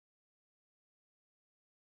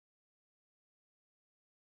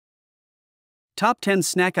Top 10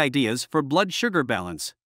 Snack Ideas for Blood Sugar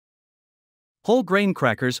Balance. Whole grain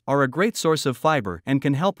crackers are a great source of fiber and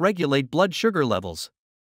can help regulate blood sugar levels.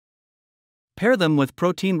 Pair them with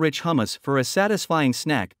protein-rich hummus for a satisfying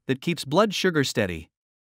snack that keeps blood sugar steady.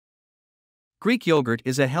 Greek yogurt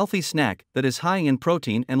is a healthy snack that is high in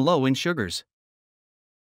protein and low in sugars.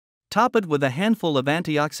 Top it with a handful of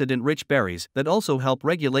antioxidant-rich berries that also help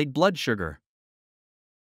regulate blood sugar.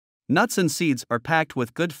 Nuts and seeds are packed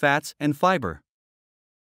with good fats and fiber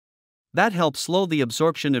that helps slow the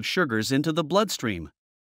absorption of sugars into the bloodstream.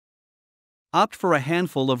 Opt for a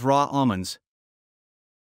handful of raw almonds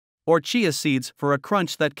or chia seeds for a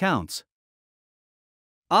crunch that counts.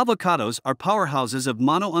 Avocados are powerhouses of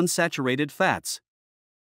monounsaturated fats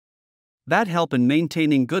that help in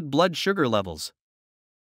maintaining good blood sugar levels.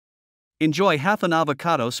 Enjoy half an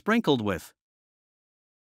avocado sprinkled with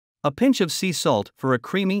a pinch of sea salt for a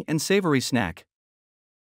creamy and savory snack.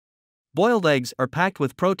 Boiled eggs are packed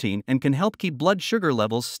with protein and can help keep blood sugar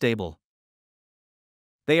levels stable.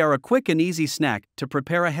 They are a quick and easy snack to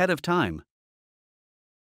prepare ahead of time.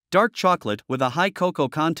 Dark chocolate with a high cocoa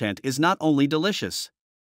content is not only delicious,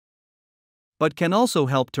 but can also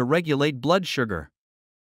help to regulate blood sugar.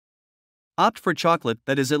 Opt for chocolate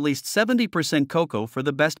that is at least 70% cocoa for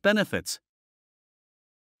the best benefits.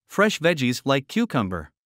 Fresh veggies like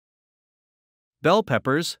cucumber, bell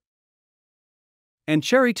peppers, and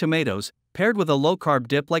cherry tomatoes, paired with a low-carb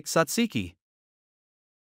dip like tzatziki,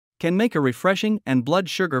 can make a refreshing and blood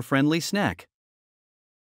sugar-friendly snack.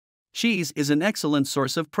 Cheese is an excellent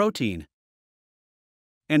source of protein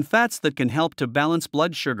and fats that can help to balance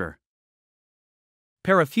blood sugar.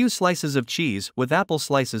 Pair a few slices of cheese with apple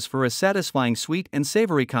slices for a satisfying sweet and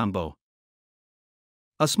savory combo.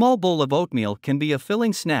 A small bowl of oatmeal can be a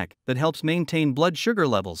filling snack that helps maintain blood sugar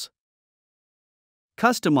levels.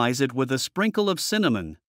 Customize it with a sprinkle of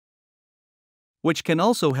cinnamon, which can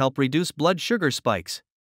also help reduce blood sugar spikes.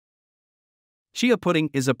 Chia pudding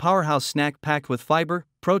is a powerhouse snack packed with fiber,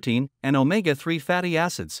 protein, and omega-3 fatty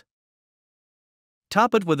acids.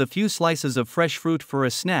 Top it with a few slices of fresh fruit for a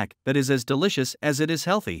snack that is as delicious as it is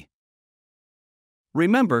healthy.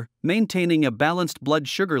 Remember, maintaining a balanced blood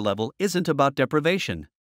sugar level isn't about deprivation.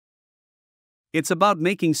 It's about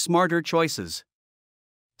making smarter choices.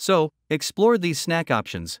 So, explore these snack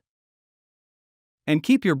options and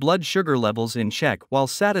keep your blood sugar levels in check while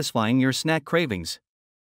satisfying your snack cravings.